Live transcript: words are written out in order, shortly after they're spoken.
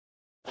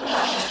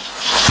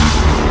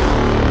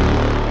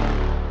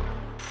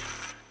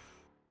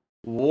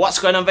What's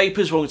going on,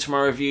 Vapers? Welcome to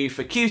my review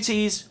for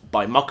Cuties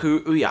by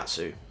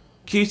Mokuoyatsu.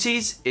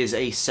 Cuties is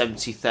a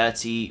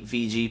 70-30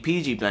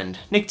 VG-PG blend.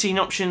 Nicotine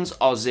options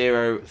are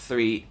 0,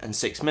 3 and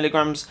 6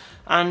 milligrams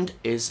and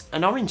is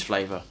an orange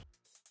flavour.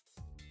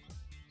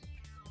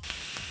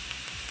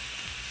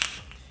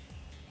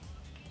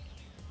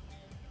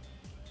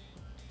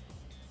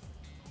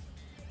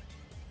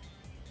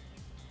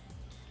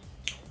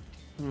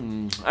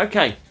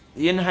 Okay,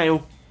 the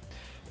inhale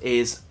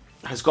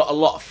has got a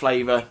lot of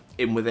flavour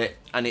in with it,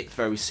 and it's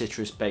very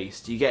citrus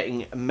based. You're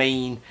getting a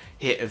main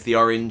hit of the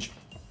orange,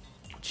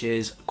 which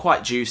is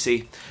quite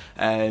juicy.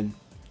 There's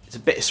a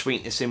bit of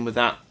sweetness in with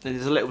that.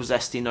 There's a little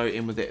zesty note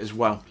in with it as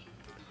well.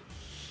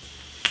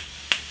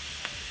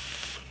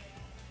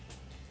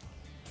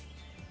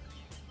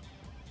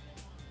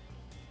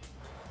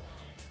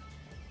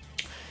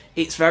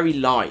 It's very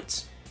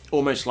light,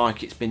 almost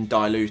like it's been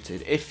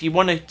diluted. If you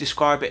want to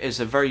describe it as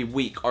a very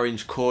weak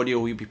orange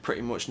cordial, you'll be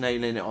pretty much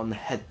nailing it on the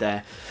head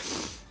there.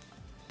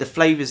 The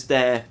flavour's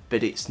there,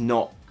 but it's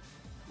not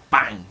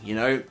bang, you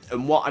know.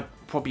 And what I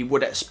probably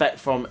would expect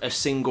from a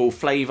single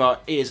flavour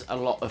is a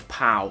lot of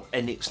pow,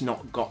 and it's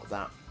not got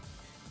that.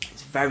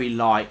 It's very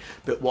light,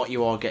 but what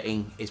you are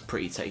getting is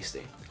pretty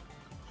tasty.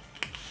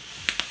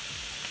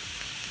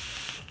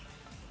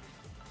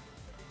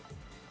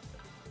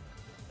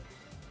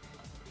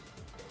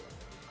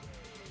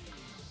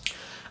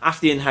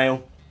 After the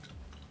inhale,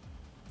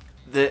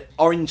 the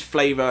orange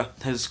flavour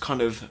has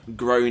kind of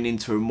grown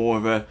into more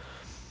of a,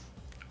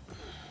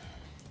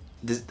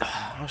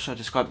 how should I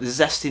describe it? The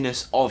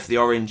zestiness of the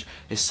orange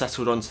has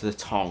settled onto the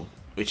tongue,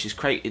 which has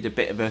created a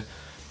bit of a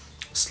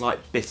slight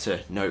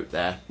bitter note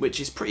there, which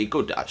is pretty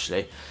good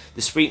actually.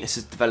 The sweetness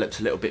has developed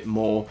a little bit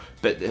more,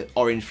 but the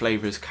orange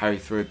flavour has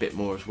carried through a bit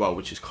more as well,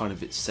 which is kind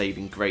of its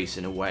saving grace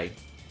in a way.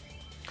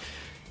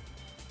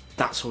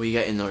 That's all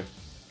you're getting though.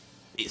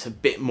 It's a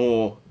bit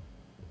more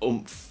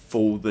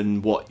oomph-ful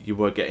than what you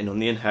were getting on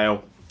the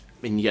inhale,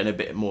 and you're getting a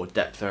bit more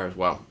depth there as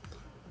well.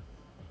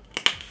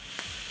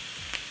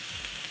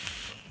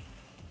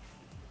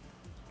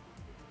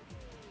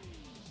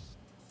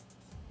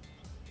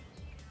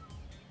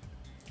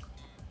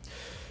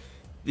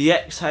 The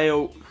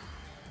exhale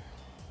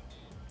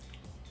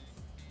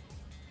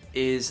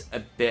is a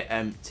bit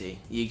empty.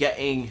 You're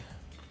getting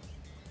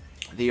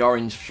the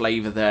orange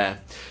flavour there.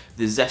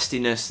 The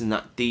zestiness and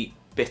that deep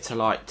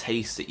bitter-like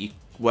taste that you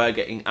were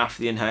getting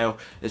after the inhale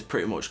is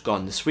pretty much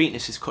gone. The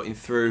sweetness is cutting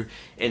through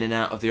in and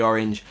out of the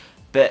orange,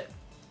 but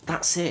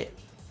that's it.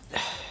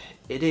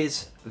 It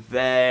is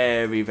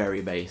very,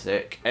 very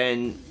basic,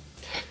 and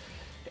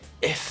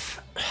if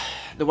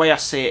the way I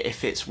see it,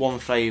 if it's one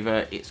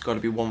flavour, it's got to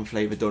be one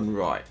flavour done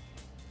right,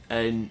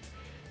 and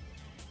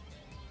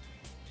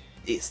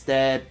it's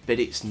there, but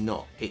it's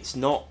not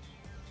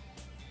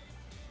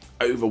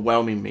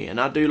overwhelming me. And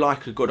I do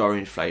like a good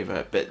orange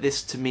flavour, but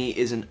this to me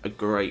isn't a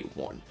great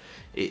one.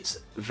 It's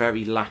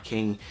very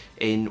lacking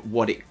in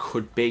what it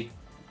could be.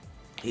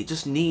 It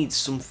just needs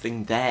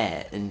something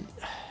there, and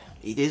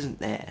it isn't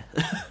there.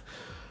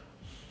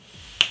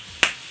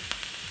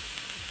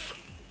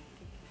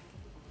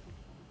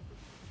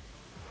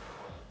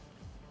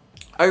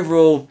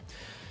 Overall,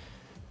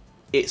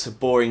 it's a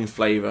boring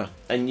flavour,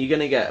 and you're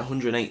going to get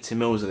 180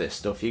 mils of this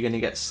stuff. You're going to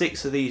get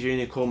 6 of these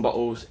unicorn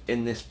bottles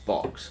in this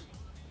box.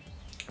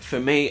 For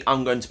me,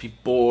 I'm going to be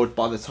bored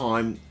by the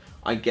time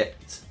I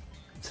get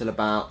till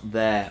about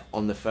there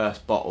on the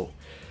first bottle.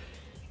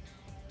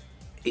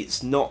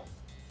 It's not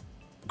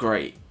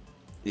great.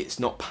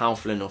 It's not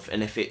powerful enough,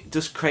 and if it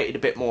just created a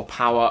bit more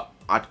power,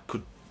 I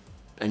could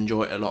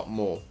enjoy it a lot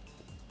more.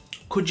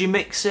 Could you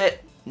mix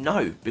it?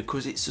 No,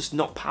 because it's just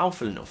not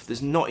powerful enough.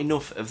 There's not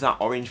enough of that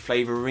orange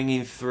flavour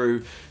ringing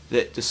through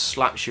that just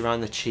slaps you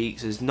around the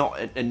cheeks. There's not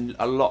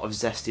a lot of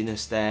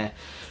zestiness there.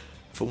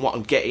 From what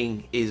I'm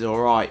getting is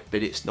alright,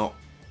 but it's not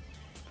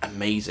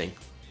amazing.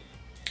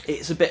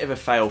 It's a bit of a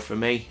fail for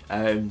me.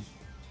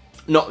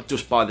 Not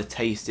just by the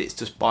taste, it's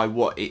just by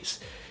what it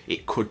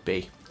could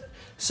be.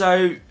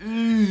 So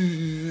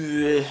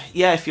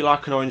yeah, if you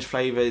like an orange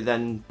flavour,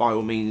 then by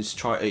all means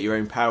try it at your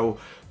own peril.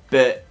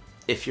 But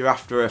if you're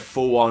after a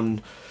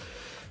full-on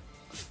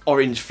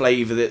orange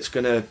flavour that's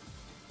gonna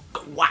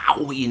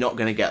wow, you're not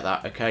gonna get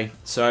that. Okay,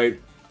 so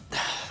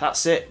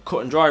that's it,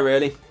 cut and dry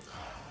really.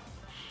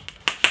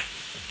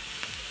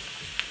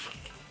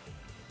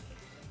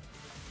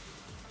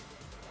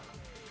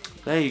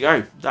 There you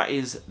go, that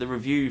is the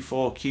review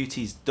for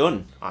Cuties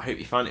done. I hope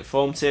you found it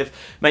informative.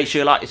 Make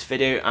sure you like this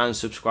video and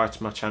subscribe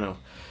to my channel.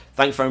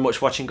 Thanks very much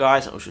for watching,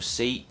 guys, and I shall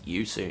see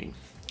you soon.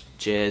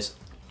 Cheers.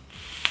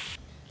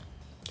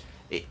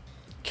 It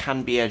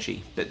can be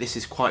edgy, but this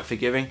is quite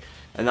forgiving,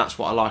 and that's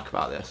what I like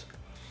about this.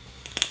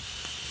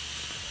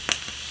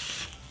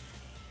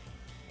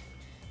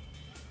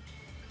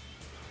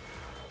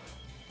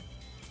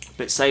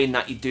 But saying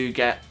that, you do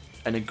get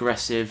an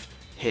aggressive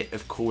hit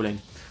of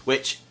cooling,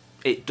 which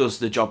it does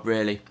the job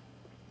really.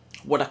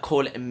 Would I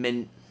call it a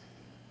mint?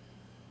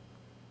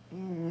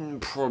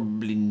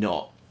 Probably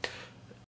not.